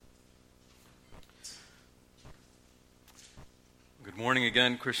morning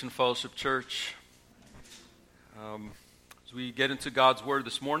again, Christian Fellowship Church. As we get into God's Word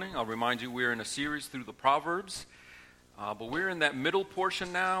this morning, I'll remind you we're in a series through the Proverbs, but we're in that middle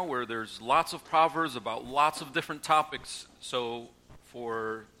portion now where there's lots of Proverbs about lots of different topics. So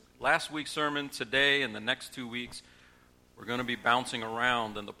for last week's sermon, today, and the next 2 weeks, we're going to be bouncing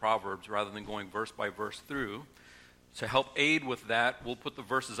around in the Proverbs rather than going verse by verse through. To help aid with that, we'll put the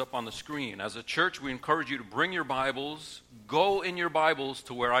verses up on the screen. As a church, we encourage you to bring your Bibles, go in your Bibles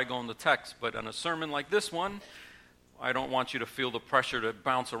to where I go in the text. But on a sermon like this one, I don't want you to feel the pressure to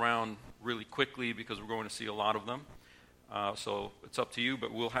bounce around really quickly because we're going to see a lot of them. So it's up to you,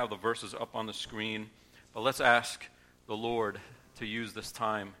 but we'll have the verses up on the screen. But let's ask the Lord to use this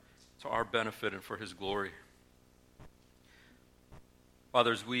time to our benefit and for His glory.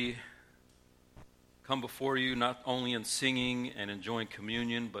 Fathers, we come before you not only in singing and enjoying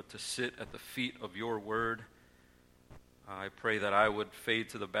communion, but to sit at the feet of your word. I pray that I would fade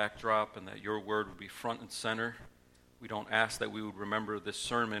to the backdrop and that your word would be front and center. We don't ask that we would remember this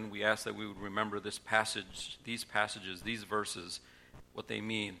sermon. We ask that we would remember this passage, these passages, these verses, what they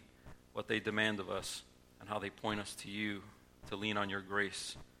mean, what they demand of us, and how they point us to you to lean on your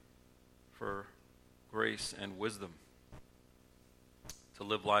grace for grace and wisdom to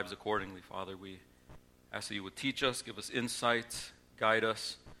live lives accordingly. Father, we ask that you would teach us, give us insight, guide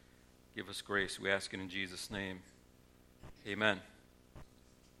us, give us grace. We ask it in Jesus' name. Amen.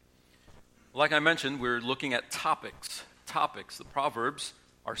 Like I mentioned, we're looking at topics. The Proverbs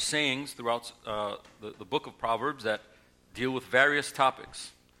are sayings throughout the book of Proverbs that deal with various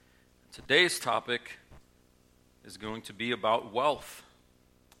topics. Today's topic is going to be about wealth.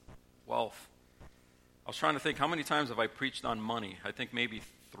 Wealth. I was trying to think, how many times have I preached on money? I think maybe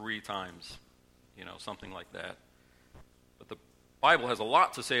 3 times. Something like that. But the Bible has a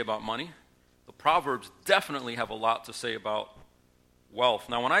lot to say about money. The Proverbs definitely have a lot to say about wealth.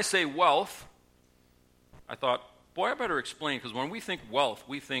 Now, when I say wealth, I thought, boy, I better explain, because when we think wealth,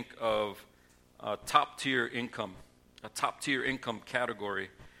 we think of top-tier income, a top-tier income category.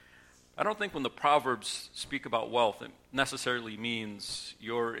 I don't think when the Proverbs speak about wealth, it necessarily means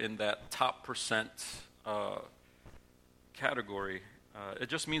you're in that top percent category. It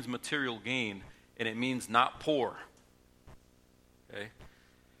just means material gain. And it means not poor. Okay?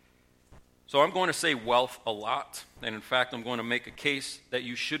 So I'm going to say wealth a lot. And in fact, I'm going to make a case that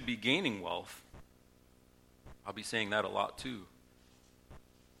you should be gaining wealth. I'll be saying that a lot too.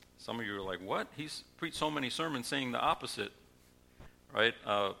 Some of you are like, what? He's preached so many sermons saying the opposite. Right?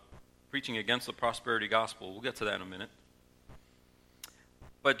 Preaching against the prosperity gospel. We'll get to that in a minute.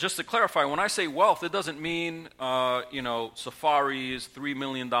 But just to clarify, when I say wealth, it doesn't mean, safaris, $3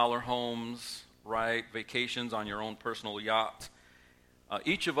 million homes, right? Vacations on your own personal yacht.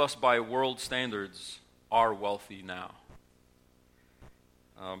 Each of us, by world standards, are wealthy now.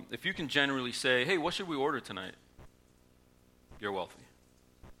 If you can generally say, hey, what should we order tonight? You're wealthy.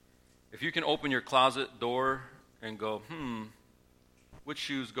 If you can open your closet door and go, which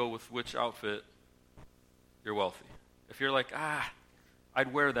shoes go with which outfit? You're wealthy. If you're like,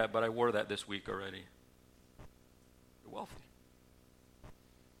 I'd wear that, but I wore that this week already. You're wealthy.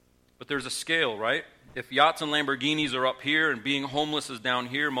 But there's a scale, right? If yachts and Lamborghinis are up here and being homeless is down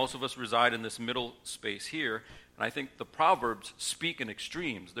here, most of us reside in this middle space here. And I think the Proverbs speak in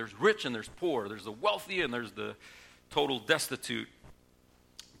extremes. There's rich and there's poor. There's the wealthy and there's the total destitute.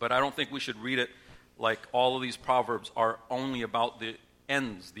 But I don't think we should read it like all of these Proverbs are only about the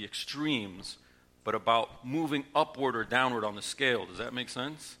ends, the extremes, but about moving upward or downward on the scale. Does that make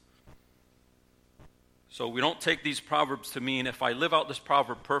sense? So we don't take these Proverbs to mean if I live out this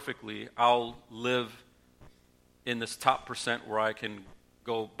proverb perfectly, I'll live in this top percent where I can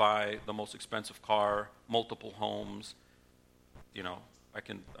go buy the most expensive car, multiple homes. I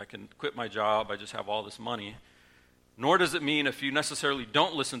can quit my job. I just have all this money. Nor does it mean if you necessarily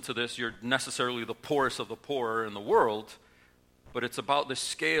don't listen to this, you're necessarily the poorest of the poor in the world. But it's about the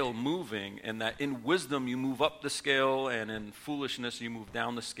scale moving, and that in wisdom you move up the scale, and in foolishness you move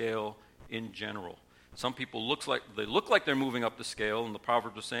down the scale in general. Some people look like they're moving up the scale, and the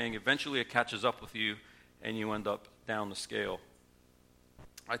Proverbs are saying eventually it catches up with you, and you end up down the scale.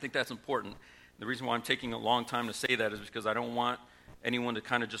 I think that's important. The reason why I'm taking a long time to say that is because I don't want anyone to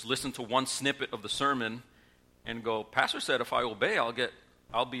kind of just listen to one snippet of the sermon and go, Pastor said if I obey,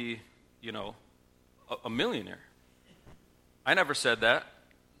 I'll be, a millionaire. I never said that,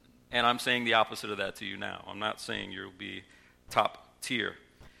 and I'm saying the opposite of that to you now. I'm not saying you'll be top tier.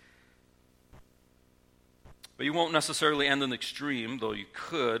 But you won't necessarily end in the extreme, though you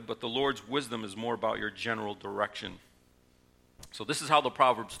could, but the Lord's wisdom is more about your general direction. So this is how the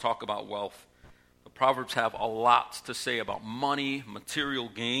Proverbs talk about wealth. The Proverbs have a lot to say about money, material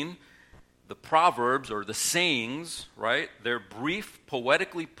gain. The Proverbs, or the sayings, right, they're brief,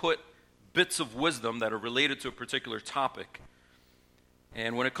 poetically put bits of wisdom that are related to a particular topic.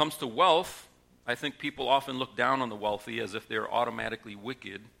 And when it comes to wealth, I think people often look down on the wealthy as if they're automatically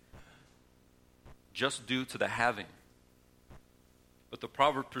wicked just due to the having. But the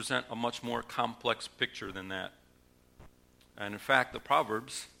Proverbs present a much more complex picture than that. And in fact, the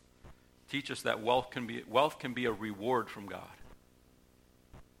Proverbs teach us that wealth can be a reward from God.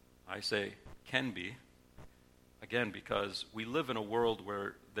 I say can be, again, because we live in a world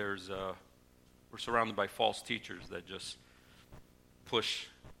where we're surrounded by false teachers that just push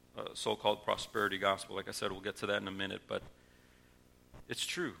so-called prosperity gospel. Like I said, we'll get to that in a minute, but it's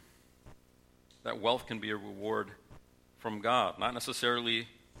true that wealth can be a reward from God. Not necessarily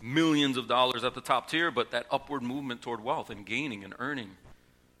millions of dollars at the top tier, but that upward movement toward wealth and gaining and earning,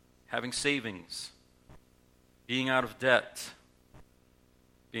 having savings, being out of debt,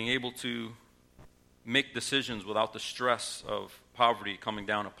 being able to make decisions without the stress of poverty coming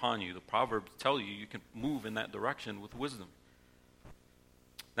down upon you. The Proverbs tell you you can move in that direction with wisdom.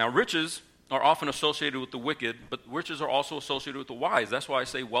 Now, riches are often associated with the wicked, but riches are also associated with the wise. That's why I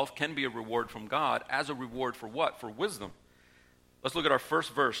say wealth can be a reward from God. As a reward for what? For wisdom. Let's look at our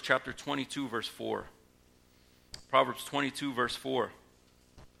first verse, chapter 22, verse 4. Proverbs 22, verse 4.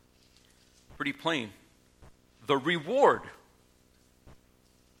 Pretty plain. The reward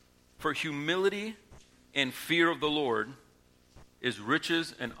for humility and fear of the Lord is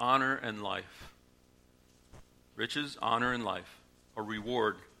riches and honor and life. Riches, honor, and life. A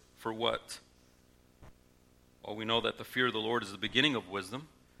reward for what? Well, we know that the fear of the Lord is the beginning of wisdom.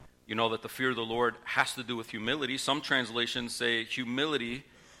 You know that the fear of the Lord has to do with humility. Some translations say humility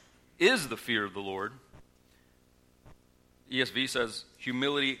is the fear of the Lord. ESV says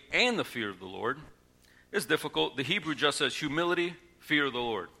humility and the fear of the Lord. It's difficult. The Hebrew just says humility, fear of the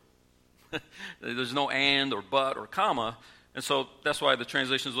Lord. There's no and or but or comma. And so that's why the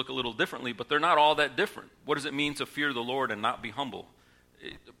translations look a little differently, but they're not all that different. What does it mean to fear the Lord and not be humble?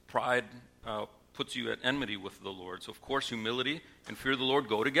 Pride puts you at enmity with the Lord. So, of course, humility and fear of the Lord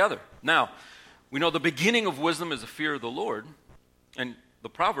go together. Now, we know the beginning of wisdom is the fear of the Lord, and the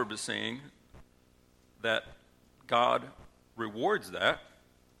proverb is saying that God rewards that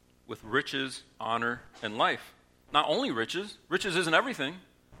with riches, honor, and life. Not only riches. Riches isn't everything,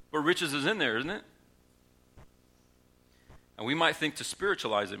 but riches is in there, isn't it? And we might think to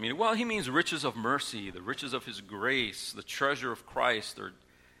spiritualize it, meaning, well, he means riches of mercy, the riches of his grace, the treasure of Christ, or,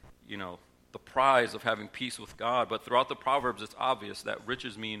 the prize of having peace with God. But throughout the Proverbs, it's obvious that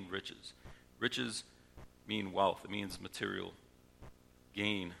riches mean riches. Riches mean wealth. It means material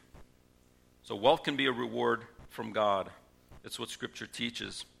gain. So wealth can be a reward from God. It's what Scripture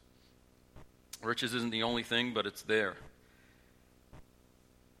teaches. Riches isn't the only thing, but it's there.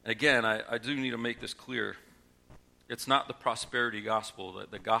 Again, I do need to make this clear. It's not the prosperity gospel,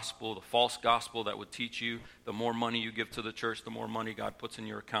 the gospel, the false gospel that would teach you the more money you give to the church, the more money God puts in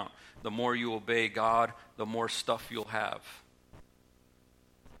your account. The more you obey God, the more stuff you'll have.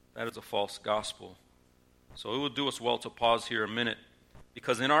 That is a false gospel. So it would do us well to pause here a minute,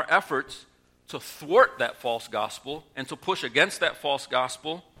 because in our efforts to thwart that false gospel and to push against that false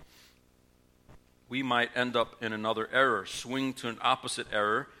gospel, we might end up in another error, swing to an opposite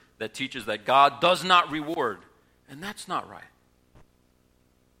error that teaches that God does not reward. And that's not right.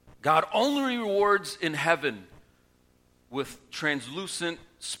 God only rewards in heaven with translucent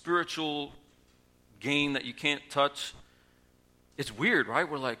spiritual gain that you can't touch. It's weird, right?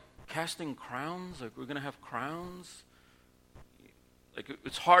 We're like casting crowns, like we're going to have crowns. Like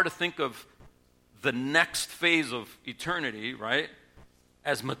it's hard to think of the next phase of eternity, right,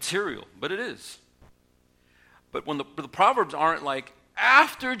 as material, but it is. But when the Proverbs aren't like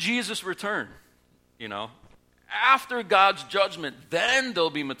after Jesus' return, after God's judgment, then there'll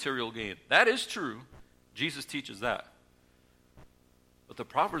be material gain. That is true. Jesus teaches that. But the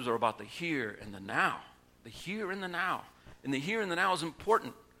Proverbs are about the here and the now. The here and the now. And the here and the now is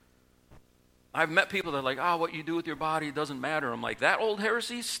important. I've met people that are like, what you do with your body doesn't matter. I'm like, that old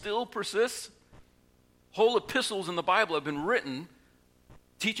heresy still persists? Whole epistles in the Bible have been written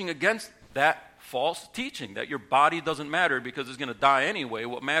teaching against that false teaching, that your body doesn't matter because it's going to die anyway.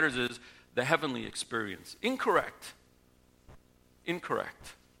 What matters is the heavenly experience. Incorrect.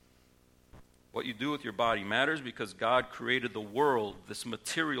 What you do with your body matters because God created the world, this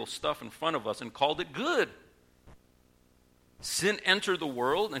material stuff in front of us, and called it good. Sin entered the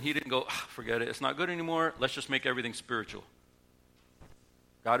world, and he didn't go, forget it, it's not good anymore, let's just make everything spiritual.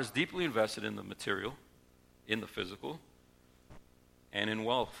 God is deeply invested in the material, in the physical, and in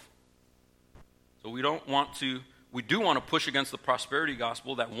wealth. So we do want to push against the prosperity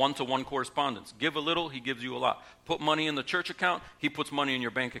gospel, that one-to-one correspondence. Give a little, he gives you a lot. Put money in the church account, he puts money in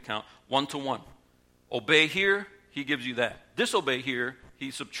your bank account, one-to-one. Obey here, he gives you that. Disobey here,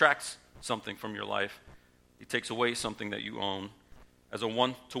 he subtracts something from your life. He takes away something that you own as a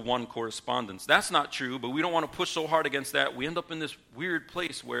one-to-one correspondence. That's not true, but we don't want to push so hard against that. We end up in this weird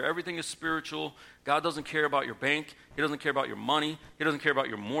place where everything is spiritual. God doesn't care about your bank. He doesn't care about your money. He doesn't care about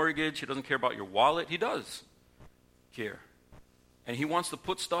your mortgage. He doesn't care about your wallet. He does care. And he wants to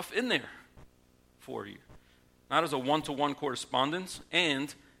put stuff in there for you. Not as a one-to-one correspondence,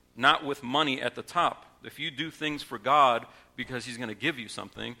 and not with money at the top. If you do things for God because he's going to give you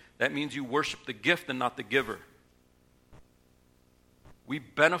something, that means you worship the gift and not the giver. We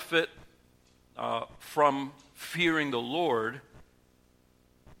benefit from fearing the Lord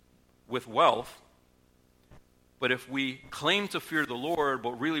with wealth, but if we claim to fear the Lord,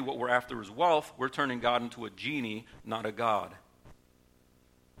 but really what we're after is wealth, we're turning God into a genie, not a God.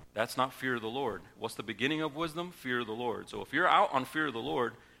 That's not fear of the Lord. What's the beginning of wisdom? Fear of the Lord. So if you're out on fear of the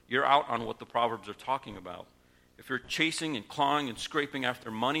Lord, you're out on what the Proverbs are talking about. If you're chasing and clawing and scraping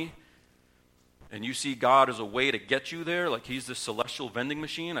after money, and you see God as a way to get you there, like he's this celestial vending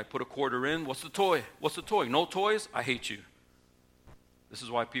machine. I put a quarter in. What's the toy? What's the toy? No toys? I hate you. This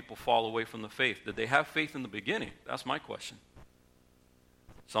is why people fall away from the faith. Did they have faith in the beginning? That's my question.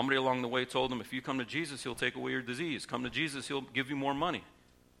 Somebody along the way told them, if you come to Jesus, he'll take away your disease. Come to Jesus, he'll give you more money.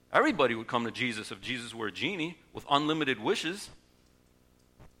 Everybody would come to Jesus if Jesus were a genie with unlimited wishes.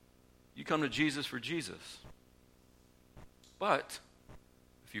 You come to Jesus for Jesus. But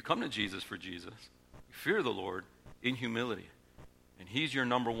if you come to Jesus for Jesus, you fear the Lord in humility, and he's your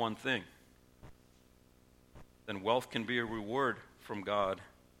number one thing, then wealth can be a reward from God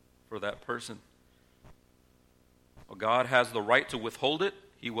for that person. Well, God has the right to withhold it.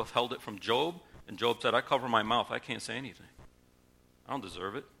 He withheld it from Job, and Job said, I cover my mouth. I can't say anything. I don't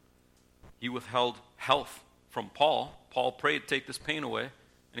deserve it. He withheld health from Paul. Paul prayed, take this pain away,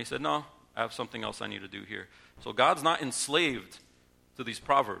 and he said, no, I have something else I need to do here. So God's not enslaved to these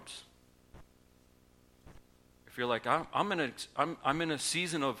proverbs. If you're like, I'm in a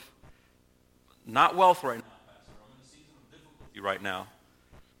season of not wealth right now, Pastor. I'm in a season of difficulty right now.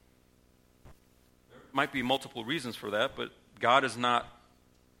 There might be multiple reasons for that, but God is not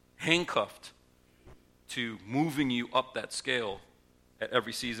handcuffed to moving you up that scale at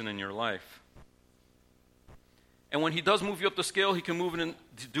every season in your life. And when he does move you up the scale, he can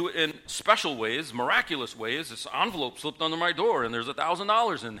do it in special ways, miraculous ways. This envelope slipped under my door, and there's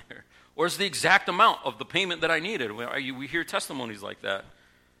 $1,000 in there. Or it's the exact amount of the payment that I needed. We hear testimonies like that.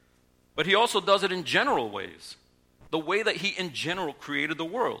 But he also does it in general ways. The way that he in general created the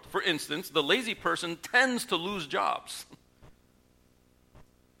world. For instance, the lazy person tends to lose jobs.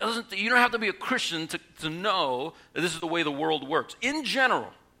 You don't have to be a Christian to know that this is the way the world works. In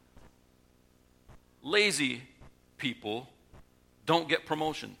general, lazy people don't get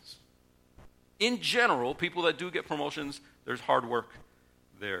promotions. In general, people that do get promotions, there's hard work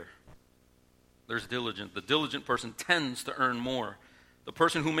there. There's diligent. The diligent person tends to earn more. The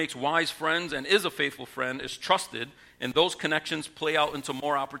person who makes wise friends and is a faithful friend is trusted, and those connections play out into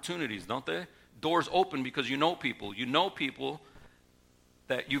more opportunities, don't they? Doors open because you know people. You know people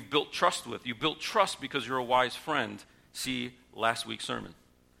that you've built trust with. You built trust because you're a wise friend. See last week's sermon.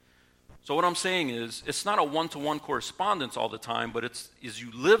 So what I'm saying is, it's not a one-to-one correspondence all the time, but as you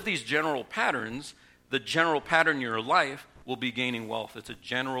live these general patterns, the general pattern in your life will be gaining wealth. It's a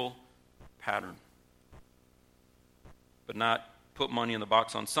general pattern. But not put money in the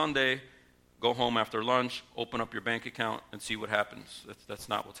box on Sunday, go home after lunch, open up your bank account, and see what happens. That's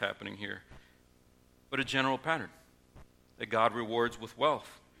not what's happening here. But a general pattern that God rewards with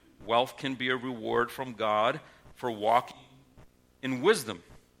wealth. Wealth can be a reward from God for walking in wisdom.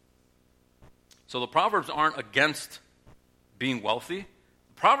 So the Proverbs aren't against being wealthy.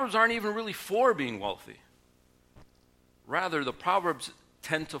 The Proverbs aren't even really for being wealthy. Rather, the Proverbs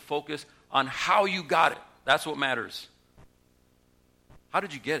tend to focus on how you got it. That's what matters. How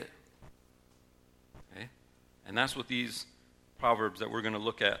did you get it? Okay? And that's what these Proverbs that we're going to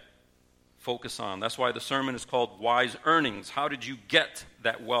look at focus on. That's why the sermon is called Wise Earnings. How did you get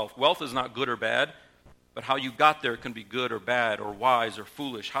that wealth? Wealth is not good or bad, but how you got there can be good or bad or wise or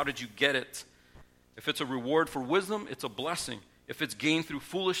foolish. How did you get it? If it's a reward for wisdom, it's a blessing. If it's gained through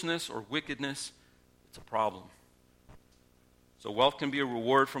foolishness or wickedness, it's a problem. So wealth can be a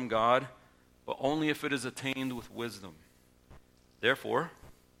reward from God, but only if it is attained with wisdom. Therefore,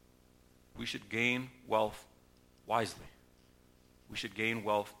 we should gain wealth wisely. We should gain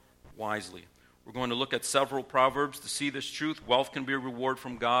wealth wisely. We're going to look at several Proverbs to see this truth. Wealth can be a reward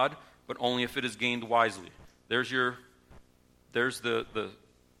from God, but only if it is gained wisely. There's the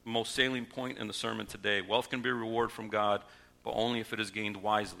most salient point in the sermon today. Wealth can be a reward from God, but only if it is gained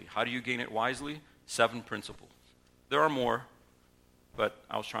wisely. How do you gain it wisely? 7 principles. There are more, but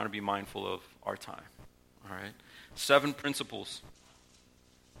I was trying to be mindful of our time. All right? 7 principles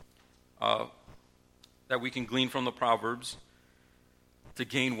that we can glean from the Proverbs to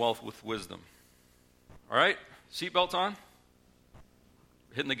gain wealth with wisdom. All right? Seatbelts on?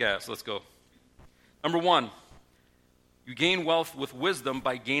 Hitting the gas. Let's go. Number 1, you gain wealth with wisdom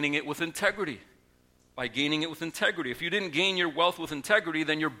by gaining it with integrity. By gaining it with integrity. If you didn't gain your wealth with integrity,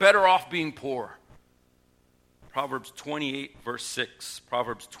 then you're better off being poor. Proverbs 28, verse 6.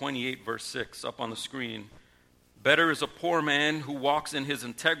 Proverbs 28, verse 6, up on the screen. Better is a poor man who walks in his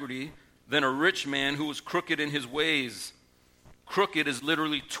integrity than a rich man who is crooked in his ways. Crooked is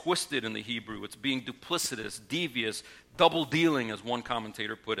literally twisted in the Hebrew. It's being duplicitous, devious, double-dealing, as one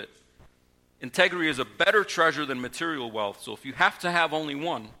commentator put it. Integrity is a better treasure than material wealth. So if you have to have only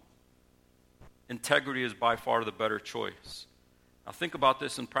one, integrity is by far the better choice. Now think about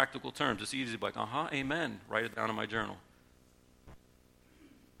this in practical terms. It's easy to be like, amen. Write it down in my journal.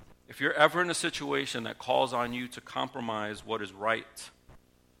 If you're ever in a situation that calls on you to compromise what is right,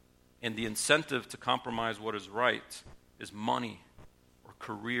 and the incentive to compromise what is right is money or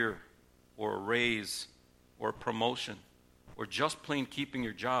career or a raise or a promotion or just plain keeping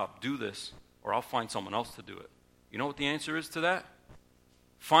your job, do this or I'll find someone else to do it. You know what the answer is to that?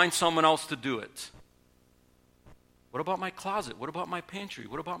 Find someone else to do it. What about my closet? What about my pantry?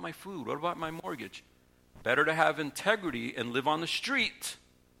 What about my food? What about my mortgage? Better to have integrity and live on the street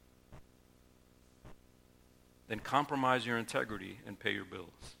than compromise your integrity and pay your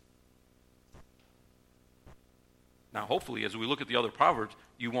bills. Now, hopefully, as we look at the other Proverbs,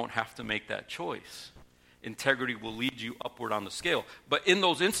 you won't have to make that choice. Integrity will lead you upward on the scale. But in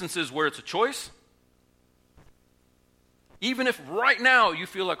those instances where it's a choice, even if right now you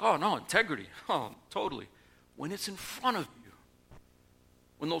feel like, oh, no, integrity, oh, totally. When it's in front of you,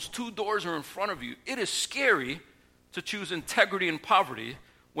 when those 2 doors are in front of you, it is scary to choose integrity and poverty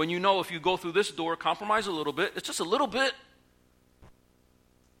when you know if you go through this door, compromise a little bit, it's just a little bit,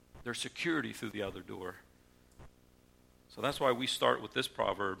 there's security through the other door. So that's why we start with this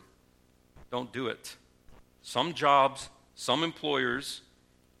proverb, don't do it. Some jobs, some employers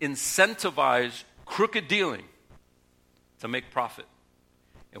incentivize crooked dealing to make profit.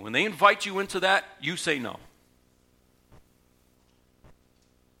 And when they invite you into that, you say no.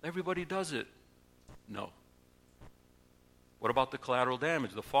 Everybody does it. No. What about the collateral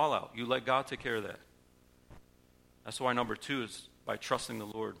damage, the fallout? You let God take care of that. That's why number 2 is by trusting the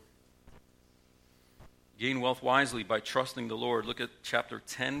Lord. Gain wealth wisely by trusting the Lord. Look at chapter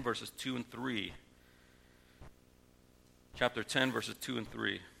 10, verses 2 and 3. Chapter 10, verses 2 and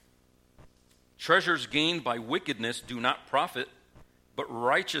 3. Treasures gained by wickedness do not profit, but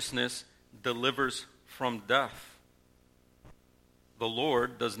righteousness delivers from death. The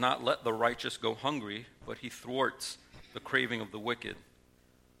Lord does not let the righteous go hungry, but he thwarts the craving of the wicked.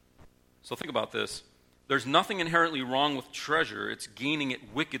 So think about this. There's nothing inherently wrong with treasure. It's gaining it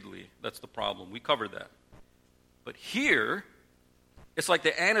wickedly. That's the problem. We covered that. But here, it's like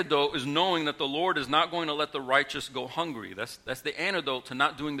the antidote is knowing that the Lord is not going to let the righteous go hungry. That's the antidote to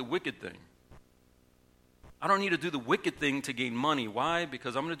not doing the wicked thing. I don't need to do the wicked thing to gain money. Why?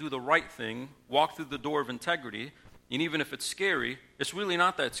 Because I'm going to do the right thing, walk through the door of integrity, and even if it's scary, it's really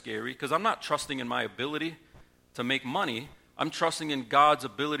not that scary because I'm not trusting in my ability to make money. I'm trusting in God's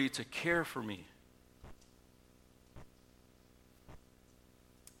ability to care for me.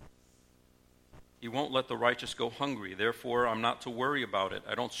 He won't let the righteous go hungry. Therefore, I'm not to worry about it.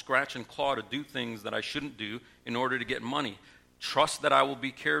 I don't scratch and claw to do things that I shouldn't do in order to get money. Trust that I will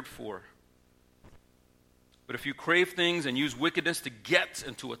be cared for. But if you crave things and use wickedness to get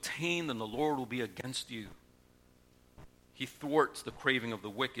and to attain, then the Lord will be against you. He thwarts the craving of the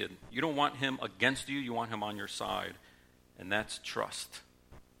wicked. You don't want him against you. You want him on your side. And that's trust.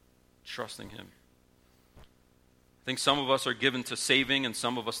 Trusting him. I think some of us are given to saving and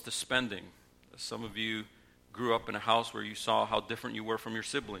some of us to spending. Some of you grew up in a house where you saw how different you were from your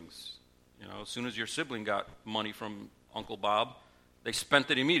siblings. You know, as soon as your sibling got money from Uncle Bob, they spent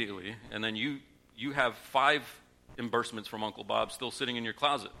it immediately. And then you have 5 disbursements from Uncle Bob still sitting in your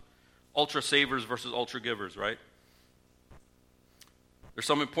closet. Ultra savers versus ultra givers, right? There's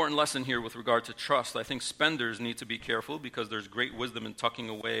some important lesson here with regard to trust. I think spenders need to be careful because there's great wisdom in tucking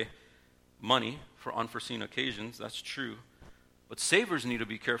away money for unforeseen occasions. That's true. But savers need to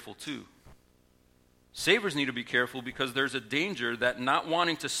be careful too. Savers need to be careful because there's a danger that not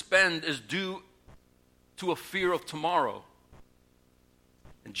wanting to spend is due to a fear of tomorrow.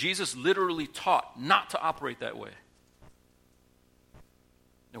 And Jesus literally taught not to operate that way.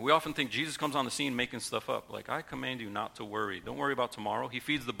 And we often think Jesus comes on the scene making stuff up. Like, I command you not to worry. Don't worry about tomorrow. He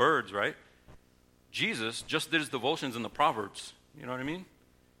feeds the birds, right? Jesus just did his devotions in the Proverbs. You know what I mean?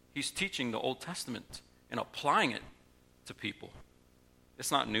 He's teaching the Old Testament and applying it to people.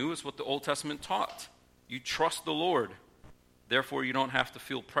 It's not new. It's what the Old Testament taught. You trust the Lord. Therefore, you don't have to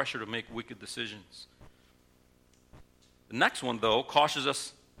feel pressure to make wicked decisions. The next one, though, cautions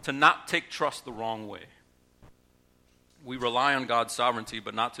us to not take trust the wrong way. We rely on God's sovereignty,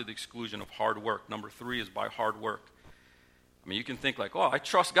 but not to the exclusion of hard work. Number 3 is by hard work. I mean, you can think like, oh, I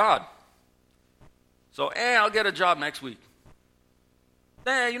trust God. So, I'll get a job next week.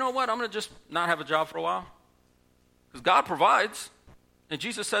 You know what? I'm going to just not have a job for a while. Because God provides. And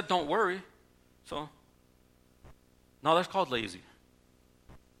Jesus said, don't worry. So, no, that's called lazy.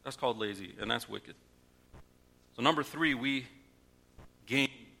 That's called lazy, and that's wicked. So number 3, we gain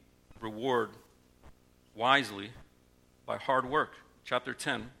reward wisely by hard work. Chapter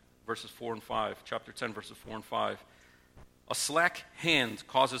 10, verses 4 and 5. Chapter 10, verses 4 and 5. A slack hand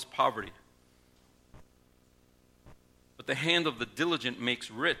causes poverty, but the hand of the diligent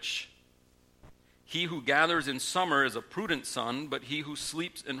makes rich. He who gathers in summer is a prudent son, but he who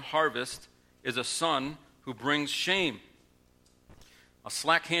sleeps in harvest is a son who brings shame. A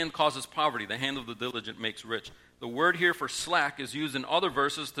slack hand causes poverty. The hand of the diligent makes rich. The word here for slack is used in other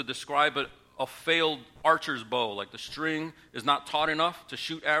verses to describe a failed archer's bow. Like the string is not taut enough to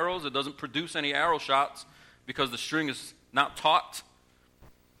shoot arrows. It doesn't produce any arrow shots because the string is not taut.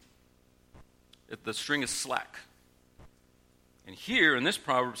 The string is slack. And here in this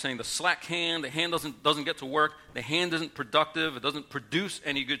proverb, saying the slack hand, the hand doesn't get to work, the hand isn't productive, it doesn't produce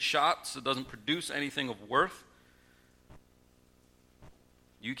any good shots, it doesn't produce anything of worth.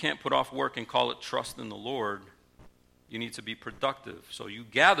 You can't put off work and call it trust in the Lord. You need to be productive. So you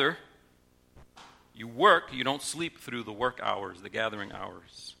gather, you work, you don't sleep through the work hours, the gathering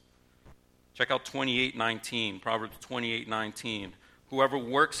hours. Check out 28:19, Proverbs 28:19. Whoever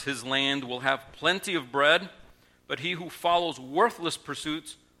works his land will have plenty of bread, but he who follows worthless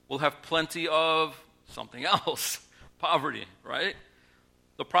pursuits will have plenty of something else. Poverty, right?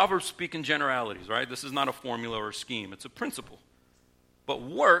 The Proverbs speak in generalities, right? This is not a formula or a scheme. It's a principle. But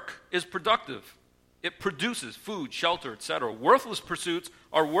work is productive. It produces food, shelter, etc. Worthless pursuits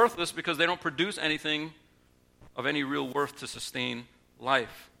are worthless because they don't produce anything of any real worth to sustain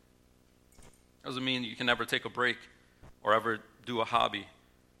life. Doesn't mean you can never take a break or ever do a hobby.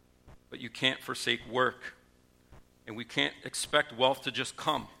 But you can't forsake work. And we can't expect wealth to just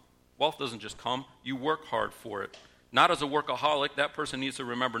come. Wealth doesn't just come. You work hard for it. Not as a workaholic. That person needs to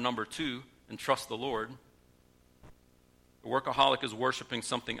remember number 2 and trust the Lord. The workaholic is worshiping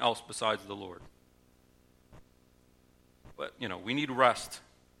something else besides the Lord. But, we need rest.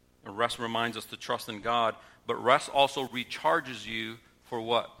 And rest reminds us to trust in God. But rest also recharges you for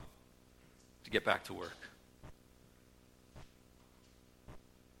what? To get back to work.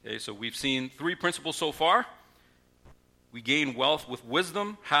 Okay, so we've seen 3 principles so far. We gain wealth with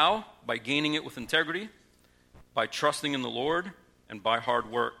wisdom. How? By gaining it with integrity, by trusting in the Lord, and by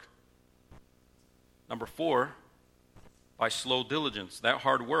hard work. Number 4, by slow diligence. That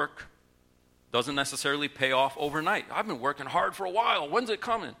hard work doesn't necessarily pay off overnight. I've been working hard for a while. When's it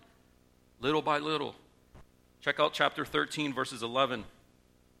coming? Little by little. Check out chapter 13, verses 11.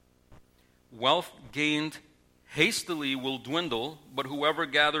 Wealth gained hastily will dwindle, but whoever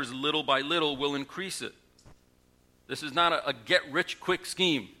gathers little by little will increase it. This is not a get-rich-quick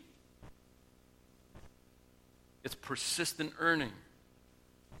scheme. It's persistent earning.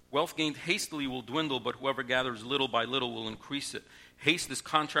 Wealth gained hastily will dwindle, but whoever gathers little by little will increase it. Haste is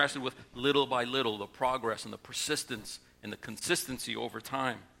contrasted with little by little, the progress and the persistence and the consistency over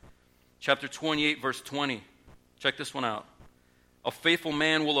time. Chapter 28, verse 20. Check this one out. A faithful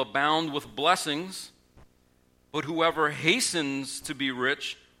man will abound with blessings, but whoever hastens to be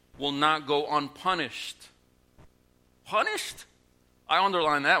rich will not go unpunished. Punished? I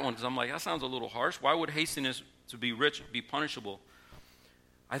underline that one because I'm like, that sounds a little harsh. Why would hastiness to be rich be punishable?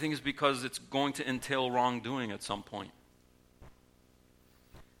 I think it's because it's going to entail wrongdoing at some point.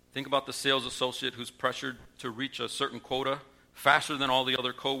 Think about the sales associate who's pressured to reach a certain quota faster than all the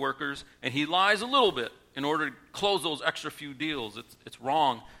other coworkers, and he lies a little bit in order to close those extra few deals. It's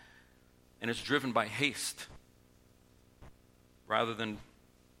wrong, and it's driven by haste rather than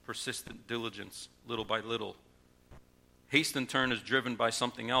persistent diligence, little by little. Haste, in turn, is driven by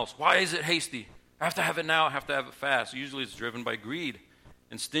something else. Why is it hasty? I have to have it now. I have to have it fast. Usually it's driven by greed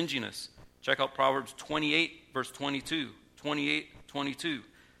and stinginess. Check out Proverbs 28, verse 22. 28:22.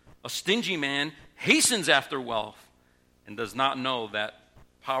 A stingy man hastens after wealth and does not know that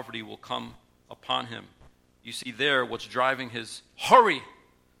poverty will come upon him. You see there, what's driving his hurry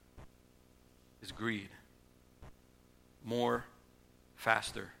is greed. More,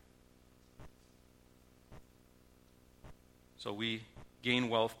 faster. So we gain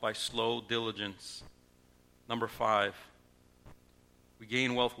wealth by slow diligence. Number 5, we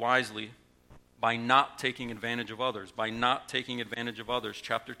gain wealth wisely by not taking advantage of others. By not taking advantage of others.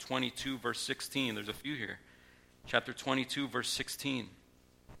 Chapter 22, verse 16. There's a few here. Chapter 22, verse 16.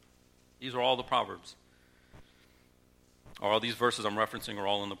 These are all the Proverbs. All these verses I'm referencing are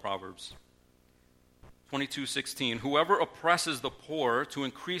all in the Proverbs. 22:16. Whoever oppresses the poor to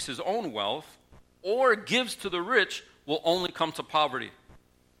increase his own wealth or gives to the rich will only come to poverty.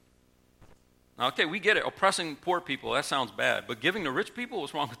 Now, okay, we get it. Oppressing poor people, that sounds bad. But giving to rich people,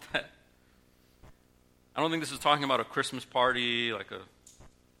 what's wrong with that? I don't think this is talking about a Christmas party, like a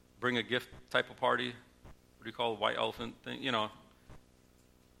bring a gift type of party. What do you call it, white elephant thing? You know,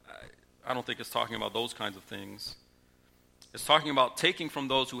 I don't think it's talking about those kinds of things. It's talking about taking from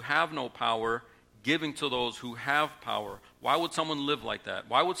those who have no power, giving to those who have power. Why would someone live like that?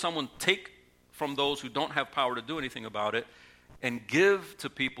 Why would someone take from those who don't have power to do anything about it and give to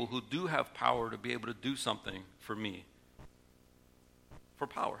people who do have power to be able to do something for me? For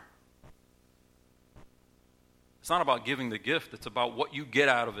power. It's not about giving the gift. It's about what you get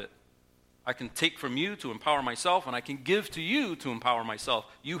out of it. I can take from you to empower myself, and I can give to you to empower myself.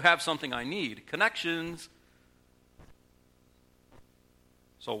 You have something I need. Connections.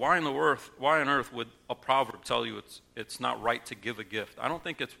 So why on earth would a proverb tell you it's not right to give a gift? I don't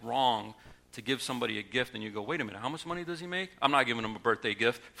think it's wrong to give somebody a gift and you go, wait a minute, how much money does he make? I'm not giving him a birthday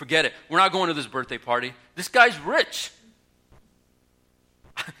gift. Forget it. We're not going to this birthday party. This guy's rich.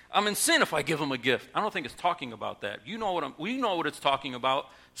 I'm in sin if I give him a gift. I don't think it's talking about that. We know what it's talking about.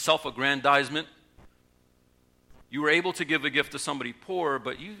 Self-aggrandizement. You were able to give a gift to somebody poor,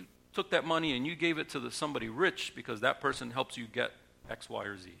 but you took that money and you gave it to somebody rich because that person helps you get X, Y,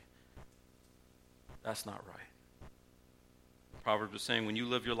 or Z. That's not right. Proverbs is saying when you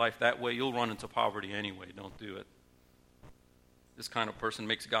live your life that way, you'll run into poverty anyway. Don't do it. This kind of person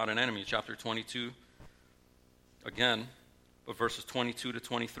makes God an enemy. Chapter 22, again, but verses 22 to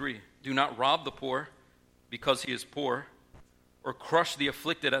 23. Do not rob the poor because he is poor, or crush the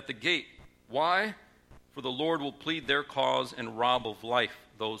afflicted at the gate. Why? For the Lord will plead their cause and rob of life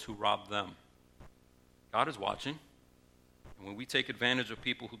those who rob them. God is watching. And when we take advantage of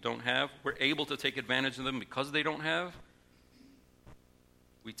people who don't have, we're able to take advantage of them because they don't have.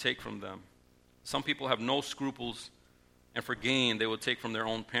 We take from them. Some people have no scruples, and for gain, they will take from their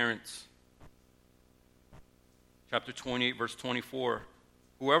own parents. Chapter 28, verse 24.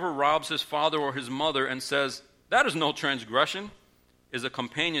 Whoever robs his father or his mother and says, that is no transgression, is a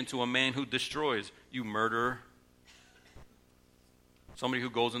companion to a man who destroys. You murderer. Somebody who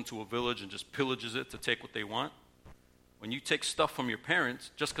goes into a village and just pillages it to take what they want. When you take stuff from your parents,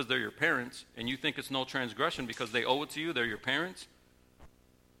 just because they're your parents, and you think it's no transgression because they owe it to you, they're your parents,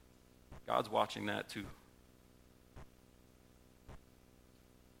 God's watching that too. You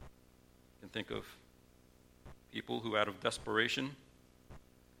can think of people who, out of desperation,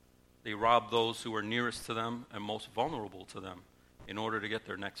 they rob those who are nearest to them and most vulnerable to them in order to get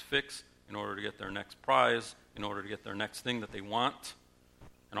their next fix, in order to get their next prize, in order to get their next thing that they want.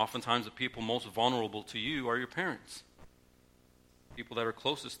 And oftentimes the people most vulnerable to you are your parents. People that are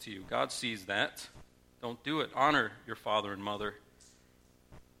closest to you. God sees that. Don't do it. Honor your father and mother.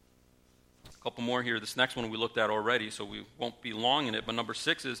 A couple more here. This next one we looked at already, so we won't be long in it. But number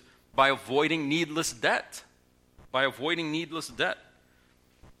 6 is by avoiding needless debt. By avoiding needless debt.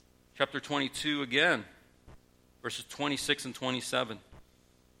 Chapter 22 again, verses 26 and 27.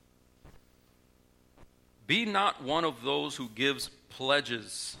 Be not one of those who give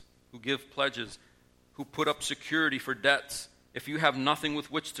pledges, who put up security for debts. If you have nothing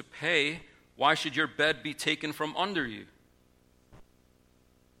with which to pay, why should your bed be taken from under you?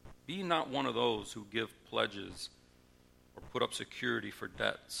 Be not one of those who give pledges or put up security for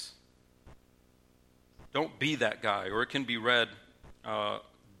debts. Don't be that guy. Or it can be read,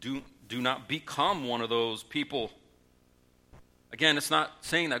 do not become one of those people. Again, it's not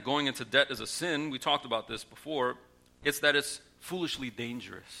saying that going into debt is a sin. We talked about this before. It's that it's foolishly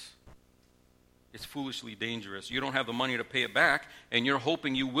dangerous. It's foolishly dangerous. You don't have the money to pay it back, and you're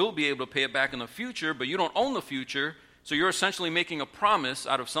hoping you will be able to pay it back in the future, but you don't own the future, so you're essentially making a promise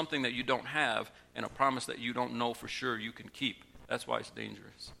out of something that you don't have, and a promise that you don't know for sure you can keep. That's why it's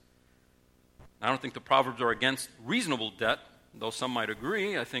dangerous. I don't think the Proverbs are against reasonable debt, though some might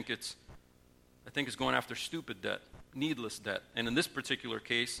agree. I think it's going after stupid debt, needless debt. And in this particular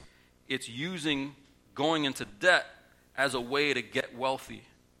case, it's using going into debt as a way to get wealthy,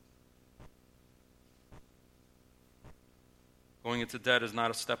 Going into debt is not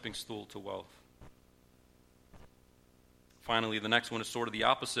a stepping stool to wealth. Finally, the next one is sort of the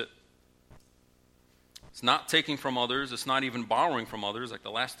opposite. It's not taking from others. It's not even borrowing from others like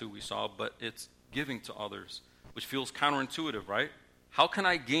the last two we saw, but it's giving to others, which feels counterintuitive, right? How can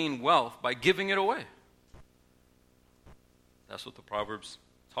I gain wealth? By giving it away. That's what the Proverbs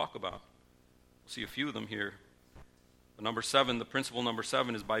talk about. We'll see a few of them here. But the principle number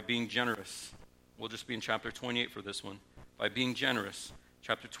 7 is by being generous. We'll just be in chapter 28 for this one. By being generous.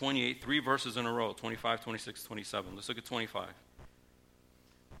 Chapter 28, 3 verses in a row, 25, 26, 27. Let's look at 25.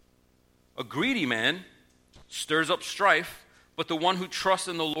 A greedy man stirs up strife, but the one who trusts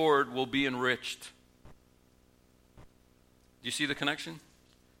in the Lord will be enriched. Do you see the connection?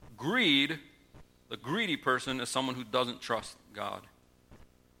 Greed, the greedy person is someone who doesn't trust God.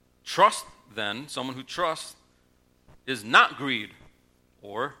 Trust, then, someone who trusts is not greed,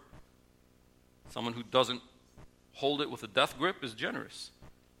 or someone who doesn't hold it with a death grip is generous.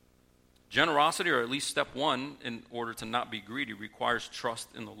 Generosity, or at least step 1, in order to not be greedy, requires trust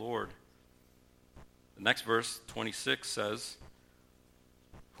in the Lord. The next verse, 26, says,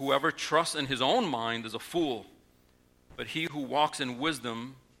 whoever trusts in his own mind is a fool, but he who walks in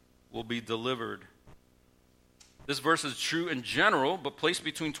wisdom will be delivered. This verse is true in general, but placed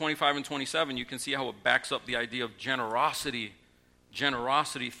between 25 and 27, you can see how it backs up the idea of generosity.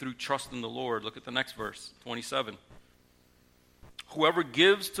 Generosity through trust in the Lord. Look at the next verse, 27. Whoever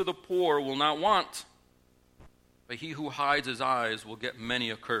gives to the poor will not want, but he who hides his eyes will get many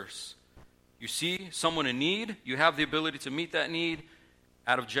a curse. You see someone in need, you have the ability to meet that need.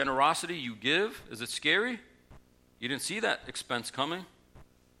 Out of generosity, you give. Is it scary? You didn't see that expense coming.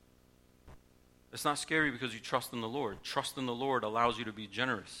 It's not scary because you trust in the Lord. Trust in the Lord allows you to be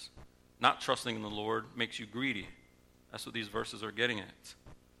generous. Not trusting in the Lord makes you greedy. That's what these verses are getting at.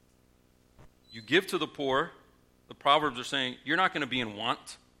 You give to the poor. The Proverbs are saying you're not going to be in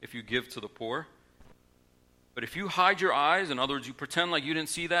want if you give to the poor. But if you hide your eyes, in other words, you pretend like you didn't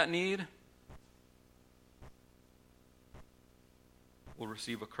see that need, will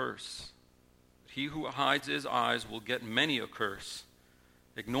receive a curse. But he who hides his eyes will get many a curse.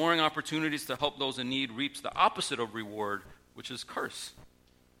 Ignoring opportunities to help those in need reaps the opposite of reward, which is curse.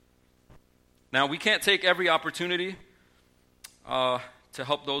 Now, we can't take every opportunity to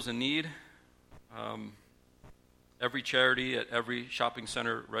help those in need. Every charity at every shopping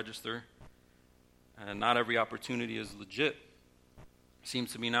center register, and not every opportunity is legit. It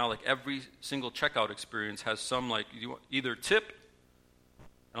seems to me now like every single checkout experience has some, like, you either tip,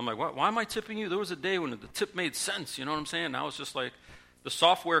 and I'm like, why am I tipping you? There was a day when the tip made sense, you know what I'm saying? Now it's just like the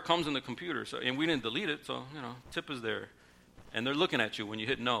software comes in the computer, so, and we didn't delete it, so, tip is there. And they're looking at you when you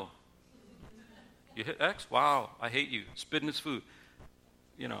hit no. You hit X? Wow, I hate you. Spit in his food.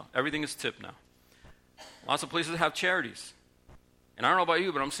 Everything is tip now. Lots of places have charities. And I don't know about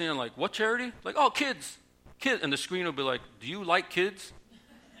you, but I'm seeing, like, what charity? Like, oh, kids. And the screen will be like, do you like kids?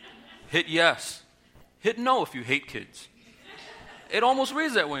 Hit yes. Hit no if you hate kids. It almost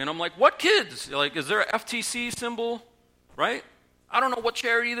reads that way. And I'm like, what kids? Like, is there a FTC symbol? Right? I don't know what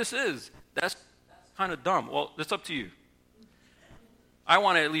charity this is. That's kind of dumb. Well, it's up to you. I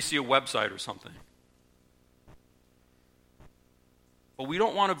want to at least see a website or something. But we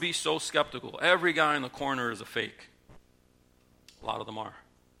don't want to be so skeptical. Every guy in the corner is a fake. A lot of them are.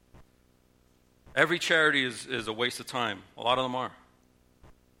 Every charity is a waste of time. A lot of them are.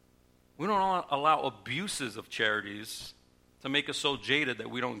 We don't allow abuses of charities to make us so jaded that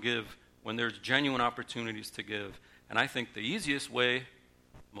we don't give when there's genuine opportunities to give. And I think the easiest way,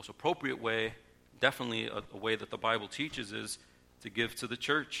 most appropriate way, definitely a way that the Bible teaches, is to give to the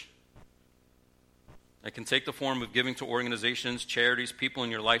church. It can take the form of giving to organizations, charities, people in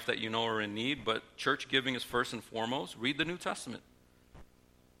your life that you know are in need, but church giving is first and foremost. Read the New Testament.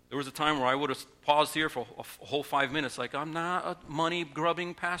 There was a time where I would have paused here for a whole 5 minutes, like, I'm not a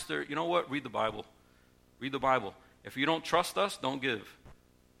money-grubbing pastor. You know what? Read the Bible. Read the Bible. If you don't trust us, don't give.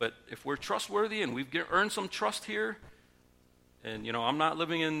 But if we're trustworthy and we've earned some trust here, and, I'm not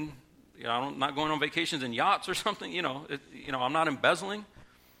living in, I'm not going on vacations in yachts or something, I'm not embezzling,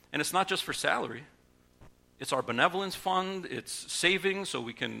 and it's not just for salary. It's our benevolence fund. It's savings so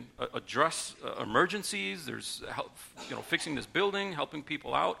we can address emergencies. There's help, fixing this building, helping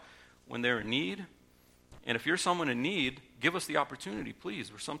people out when they're in need. And if you're someone in need, give us the opportunity,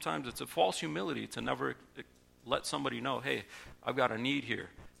 please. Or sometimes it's a false humility to never let somebody know, hey, I've got a need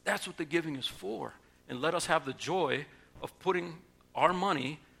here. That's what the giving is for. And let us have the joy of putting our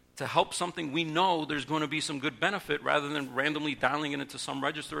money to help something we know there's going to be some good benefit rather than randomly dialing it into some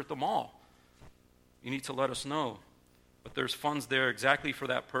register at the mall. You need to let us know. But there's funds there exactly for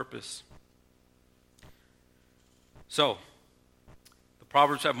that purpose. So,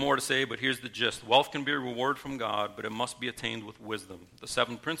 Proverbs have more to say, but here's the gist. Wealth can be a reward from God, but it must be attained with wisdom. The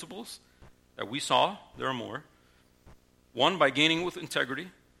 7 principles that we saw, there are more. 1, by gaining with integrity.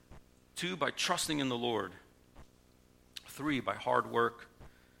 2, by trusting in the Lord. 3, by hard work.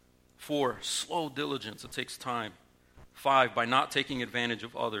 4, slow diligence. It takes time. 5, by not taking advantage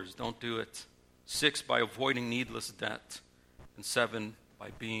of others. Don't do it. 6, by avoiding needless debt. And 7, by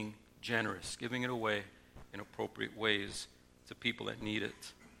being generous, giving it away in appropriate ways to people that need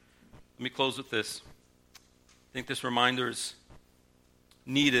it. Let me close with this. I think this reminder is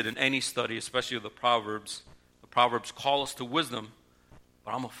needed in any study, especially of the Proverbs. The Proverbs call us to wisdom,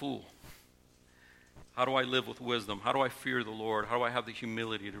 but I'm a fool. How do I live with wisdom? How do I fear the Lord? How do I have the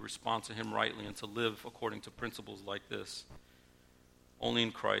humility to respond to him rightly and to live according to principles like this? Only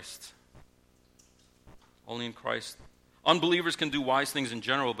in Christ. Only in Christ. Unbelievers can do wise things in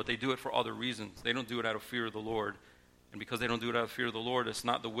general, but they do it for other reasons. They don't do it out of fear of the Lord. And because they don't do it out of fear of the Lord, it's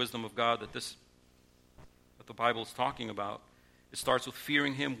not the wisdom of God that the Bible is talking about. It starts with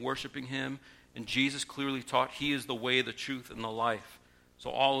fearing him, worshiping him, and Jesus clearly taught he is the way, the truth, and the life. So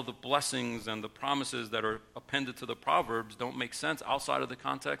all of the blessings and the promises that are appended to the Proverbs don't make sense outside of the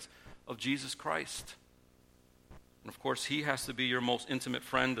context of Jesus Christ. And of course, he has to be your most intimate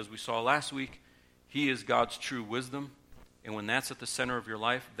friend, as we saw last week. He is God's true wisdom. And when that's at the center of your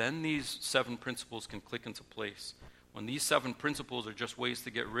life, then these 7 principles can click into place. When these 7 principles are just ways to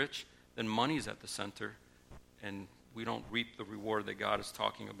get rich, then money's at the center, and we don't reap the reward that God is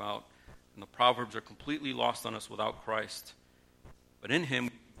talking about. And the Proverbs are completely lost on us without Christ. But in him, we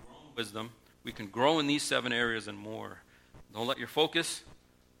can grow in wisdom. We can grow in these 7 areas and more. Don't let your focus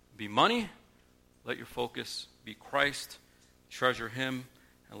be money. Let your focus be Christ. Treasure him,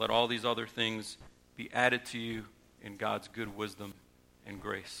 and let all these other things be added to you in God's good wisdom and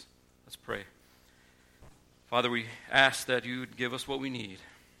grace. Let's pray. Father, we ask that you would give us what we need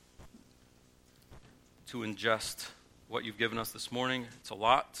to ingest what you've given us this morning. It's a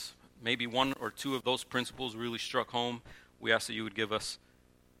lot. Maybe 1 or 2 of those principles really struck home. We ask that you would give us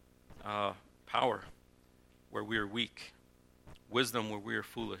power where we are weak, wisdom where we are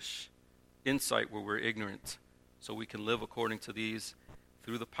foolish, insight where we're ignorant, so we can live according to these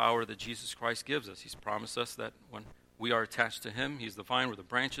through the power that Jesus Christ gives us. He's promised us that when we are attached to him, he's the vine, we're the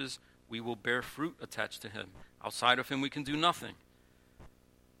branches, we will bear fruit attached to him. Outside of him, we can do nothing.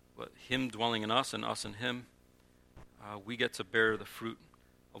 But him dwelling in us and us in him, we get to bear the fruit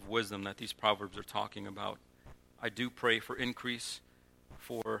of wisdom that these Proverbs are talking about. I do pray for increase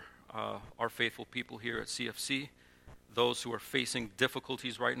for our faithful people here at CFC, those who are facing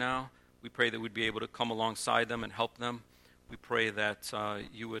difficulties right now. We pray that we'd be able to come alongside them and help them. We pray that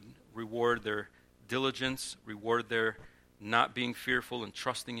you would reward their diligence, reward their not being fearful and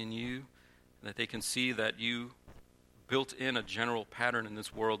trusting in you, and that they can see that you built in a general pattern in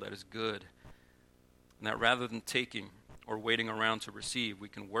this world that is good, and that rather than taking or waiting around to receive, we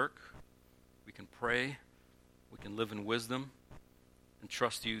can work, we can pray, we can live in wisdom, and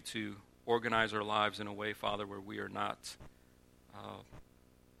trust you to organize our lives in a way, Father, where we are not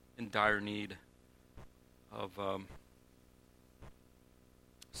in dire need of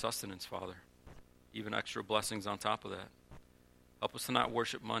sustenance, Father, even extra blessings on top of that. Help us to not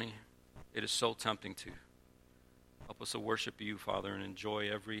worship money. It is so tempting to. Help us to worship you, Father, and enjoy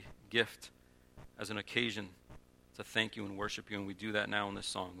every gift as an occasion to thank you and worship you. And we do that now in this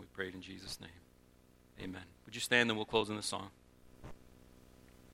song. We prayed in Jesus' name. Amen. Would you stand and we'll close in this song.